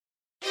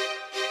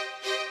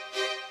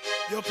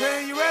Yo,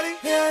 Pan, you ready?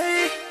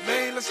 Yeah.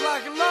 Man, let's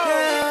lock and load.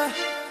 Yeah.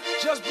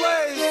 Just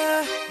Blaze.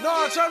 Yeah.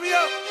 No, turn me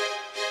up.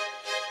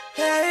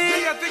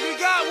 Hey. I think we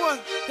got one.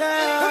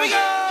 Yeah. Here we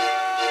go.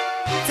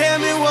 Tell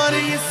me, what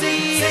do you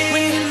see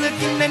when you're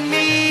looking at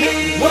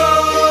me?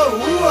 Whoa,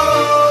 whoa,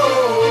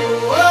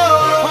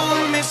 whoa.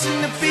 On a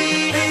mission to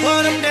be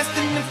what I'm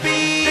destined to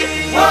be.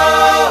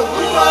 Whoa,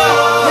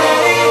 whoa.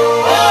 Hey.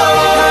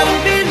 I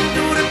done been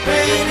through the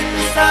pain and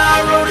the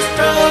sorrow, the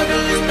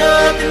struggle is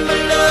nothing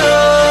but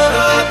love.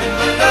 Nothing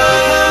but love.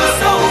 A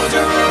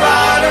soldier, a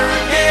rider, a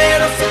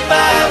ghetto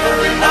survivor,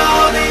 and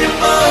all the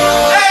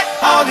above. Hey.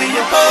 All the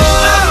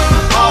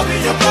above. All the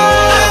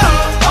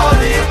above. All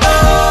the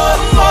above.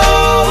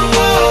 All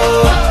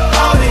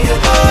the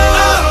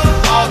above.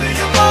 All the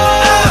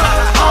above.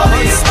 All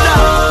the above.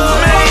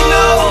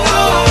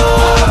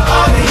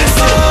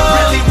 Listen,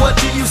 really, what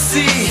do you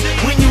see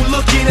when you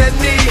looking at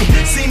me?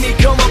 See me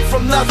come up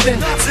from nothing,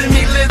 see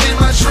me living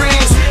my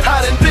dreams.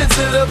 I done been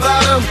to the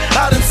bottom,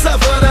 I done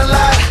suffered a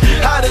lot.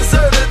 I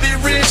deserve to be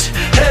rich,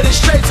 headed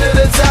straight to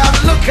the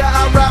top. Look how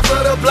I ride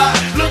for the block,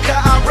 look how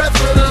I rap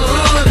for the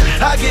hood.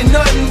 I get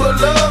nothing but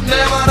love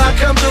now when I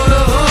come through the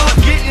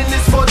hood. Getting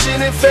this fortune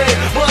and fame,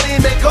 money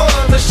make all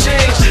of us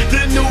change.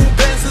 The new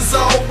Benz is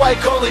all white,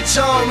 call it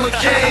John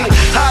McCain.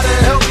 How the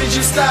hell could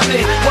you stop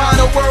me? Why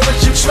in the world would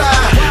you try?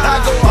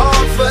 I go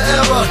hard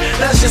forever,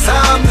 that's just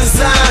how I'm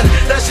designed.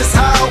 That's just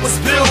how I was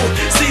built.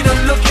 See the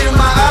look in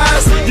my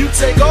eyes, you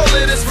take all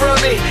of this from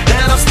me,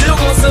 and I'm still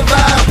gonna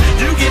survive.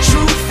 You get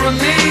truth from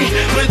me,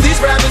 but these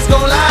rappers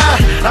gon' lie.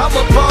 I'm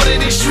a part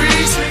of these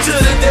streets to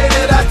the day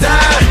that I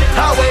die.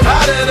 I wave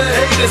out to the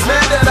haters,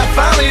 man, that I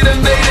finally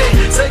done made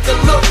it. Take a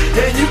look,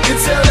 and you can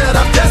tell that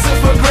I'm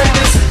destined for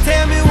greatness.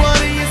 Tell me, what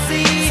do you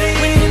see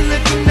when you're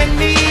looking at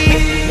me?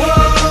 Whoa,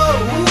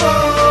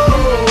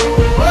 whoa,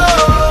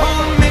 whoa.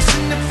 On a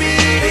mission to be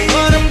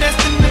what I'm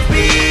destined to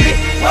be.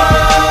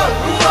 Whoa,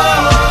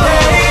 whoa.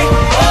 Hey.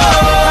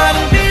 I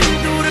done been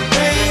through the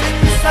pain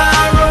and the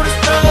sorrow, the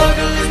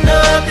struggle is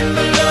nothing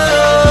but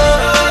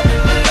love.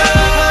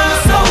 I'm a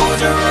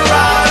soldier, a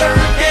rider,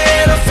 a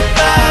ghetto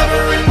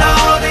survivor, and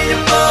all the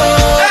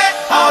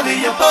above. All the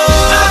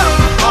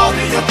above. All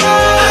the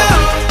above.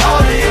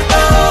 All the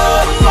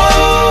above.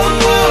 All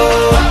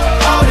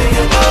the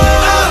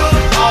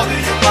above. All the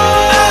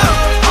above.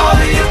 All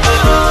the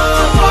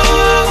above.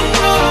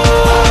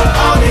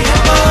 All the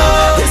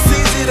above. It's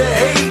easy to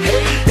hate,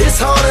 it's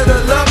harder to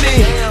love me.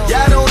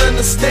 Y'all don't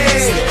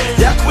understand,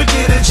 y'all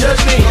quicker to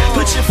judge me.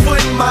 Put your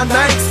foot in my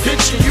nights,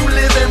 picture you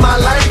living my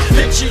life.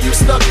 Picture you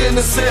stuck in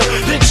a cell,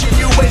 picture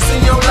you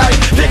wasting your life.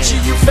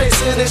 Picture you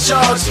facing a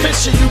charge,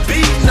 picture you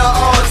beating the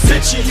odds.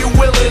 Picture you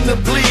willing to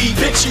bleed,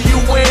 picture you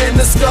wearing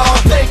the scar.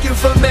 Thank you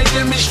for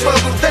making me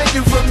struggle, thank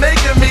you for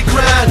making me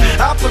grind.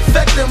 I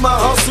perfected my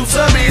hustle,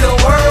 tell me the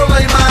world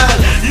ain't mine.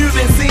 You've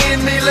been seeing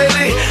me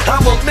lately,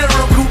 I'm a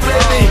miracle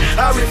baby.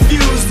 I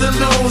refuse to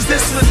lose,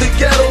 this was the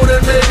ghetto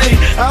that made me.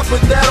 I put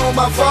that on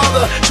my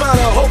father,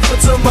 trying to hope for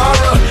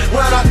tomorrow.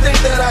 When I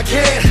think that I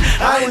can't,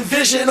 I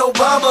envision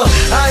Obama.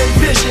 I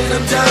envision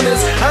them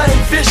diamonds, I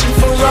envision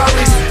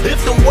Ferraris.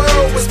 If the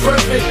world was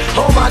perfect,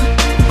 all my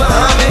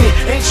behind me.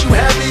 Ain't you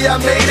happy I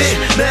made it?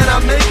 Man,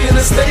 I'm making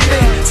a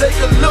statement. Take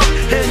a look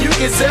and you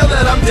can tell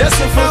that I'm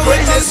destined for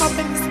greatness. I'm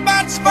in the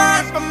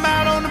spot, I'm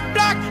out on the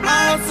block.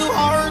 I hustle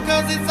hard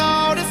cause it's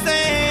all the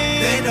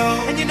same. They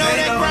know, and you know they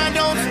that know, grind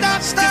don't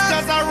stop. Just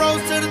cause I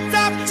rose to the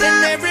top,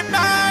 and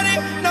everybody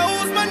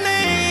knows my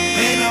name.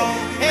 They know,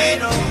 they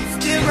know.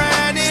 Still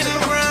grinding,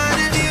 still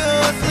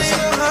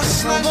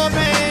hustling. No more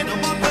pain, no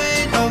more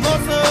pain, no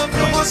more suffering,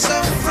 no more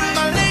suffering.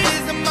 My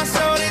ladies and my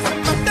shorties and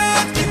my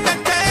thugs keep that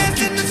cash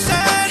in the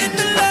sun and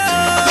the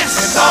love.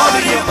 Yes. All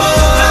the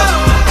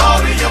above, all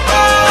the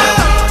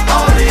above,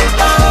 all the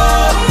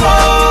above,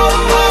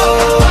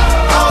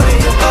 all the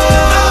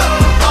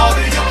above, all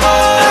the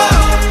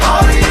above,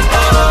 all the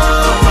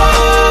above,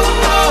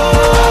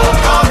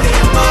 all the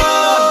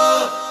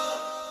above.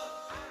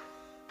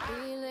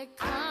 Feel it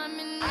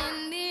coming in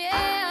the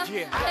air.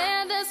 Yeah.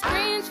 Hear the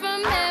screams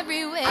from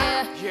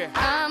everywhere. Yeah.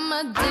 I'm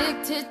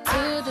addicted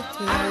to the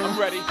thrill. I'm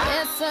ready.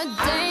 It's a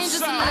dangerous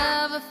Stop.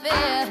 love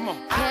affair. Come on.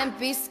 Can't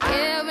be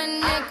scared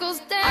when it goes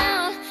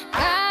down.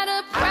 Got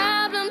a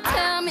problem?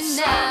 Tell me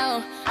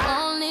now.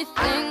 Only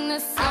thing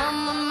that's on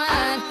my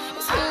mind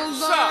is who's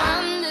Stop. gonna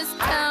run this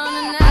town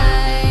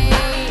tonight.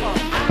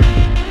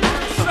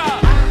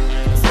 Stop,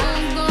 Who's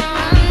gonna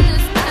run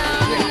this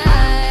town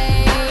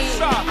tonight?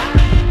 stop.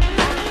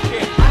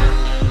 Yeah.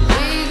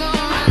 We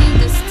gon' run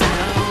this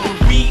town.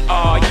 We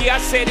are, yeah, I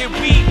said it,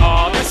 we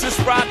are. This is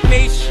Rock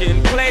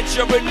Nation, pledge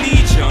your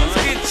allegiance.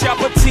 Get your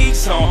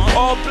fatigues on,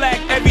 all black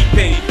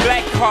everything.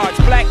 Black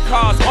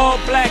cars, all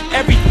black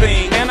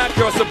everything. And our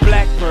girls are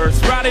blackbirds,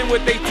 riding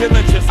with they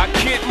diligence. I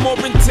get more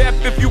in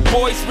depth if you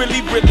boys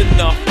really real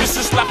enough. This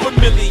is La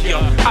Familia,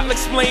 I'll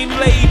explain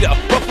later.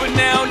 But for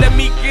now, let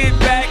me get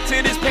back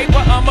to this paper.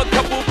 I'm a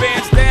couple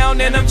bands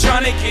down and I'm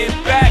trying to get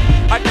back.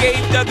 I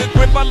gave Doug a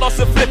grip, I lost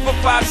a flip for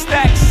 5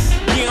 stacks.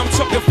 Yeah, I'm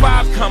talking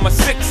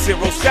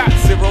 5,60, shot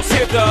zeros.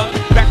 Here, Doug,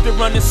 back to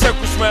running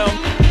circles round.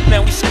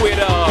 Now we squared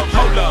up.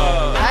 Hold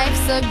up.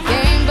 a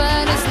game,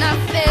 but it's not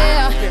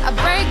fair. I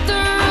break the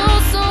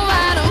rules, so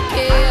I don't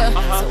care.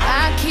 So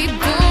I keep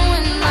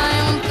doing my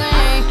own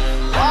thing,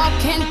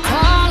 walking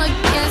tall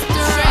against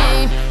the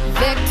rain.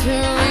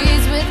 Victory